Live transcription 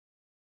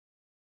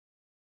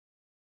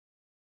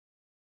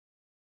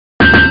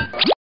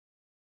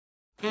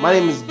My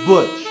name is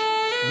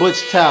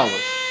Butch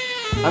Towers.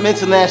 I'm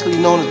internationally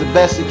known as the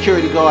best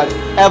security guard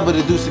ever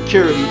to do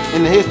security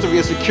in the history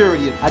of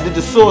security. I did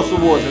the Source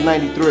Awards in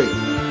 '93.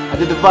 I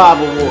did the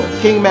Vibe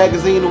Awards, King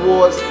Magazine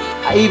Awards.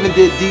 I even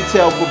did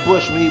detail for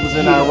Bush when he was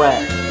in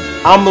Iraq.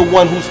 I'm the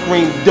one who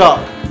screamed duck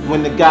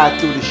when the guy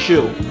threw the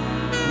shoe.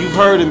 You've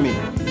heard of me.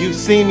 You've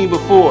seen me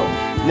before.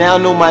 Now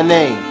know my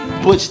name,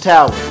 Butch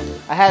Towers.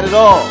 I had it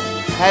all.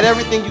 I had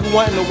everything you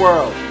want in the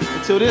world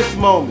until this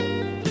moment.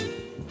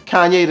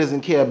 Kanye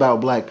doesn't care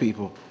about black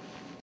people.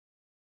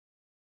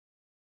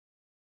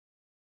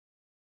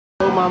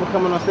 Little mama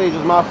coming on stage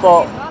was my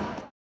fault.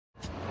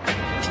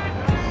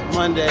 It's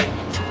Monday,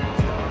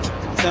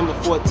 September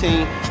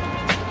 14th,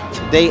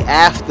 the day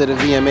after the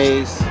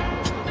VMAs.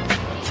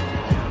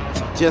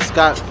 Just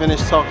got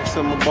finished talking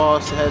to my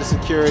boss, the head of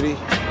security,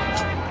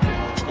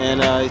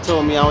 and he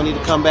told me I don't need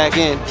to come back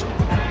in.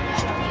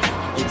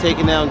 They're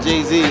taking down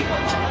Jay-Z.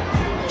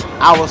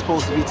 I was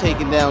supposed to be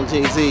taking down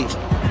Jay-Z,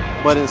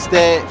 but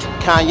instead,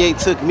 Kanye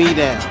took me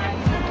down.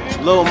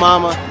 Lil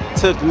Mama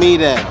took me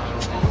down.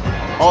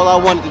 All I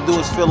wanted to do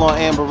is fill on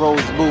Amber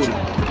Rose's booty.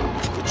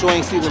 But you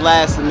ain't see the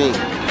last of me.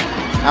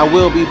 I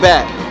will be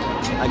back.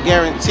 I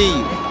guarantee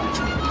you.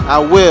 I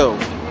will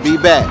be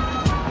back.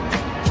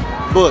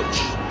 Butch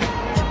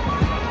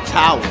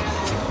Towers.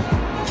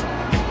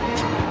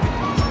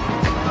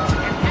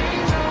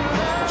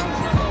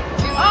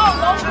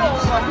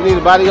 You need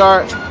a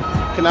bodyguard?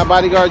 Can I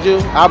bodyguard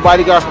you? I'll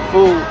bodyguard for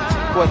food,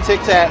 for a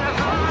Tic Tac.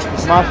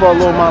 It's my fault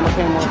Lil Mama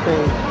came on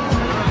stage.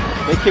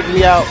 They kicked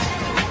me out.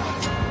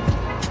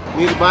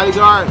 Need a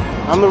bodyguard?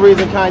 I'm the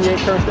reason Kanye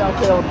cursed out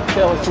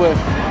Taylor Swift.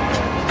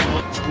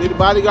 Need a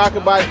bodyguard?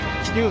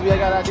 Excuse me, I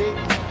got ID?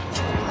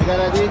 I got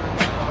ID?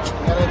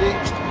 I got ID?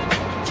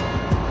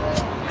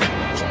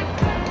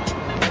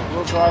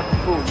 We'll guard for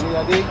food. Need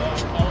ID?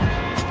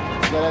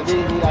 You got ID?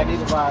 Need ID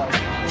to buy.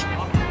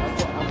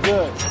 I'm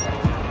good.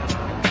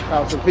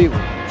 Got some people.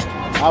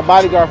 I'll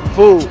bodyguard for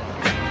food.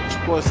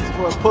 For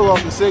a pull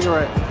off the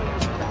cigarette. You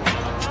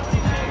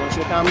want to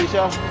see a comedy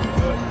show?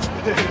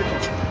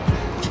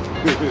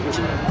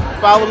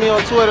 Follow me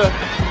on Twitter.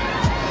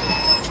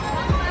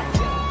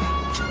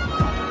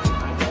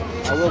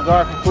 I will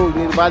guard for food.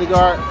 You need a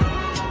bodyguard?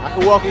 I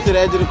can walk you to the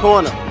edge of the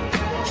corner.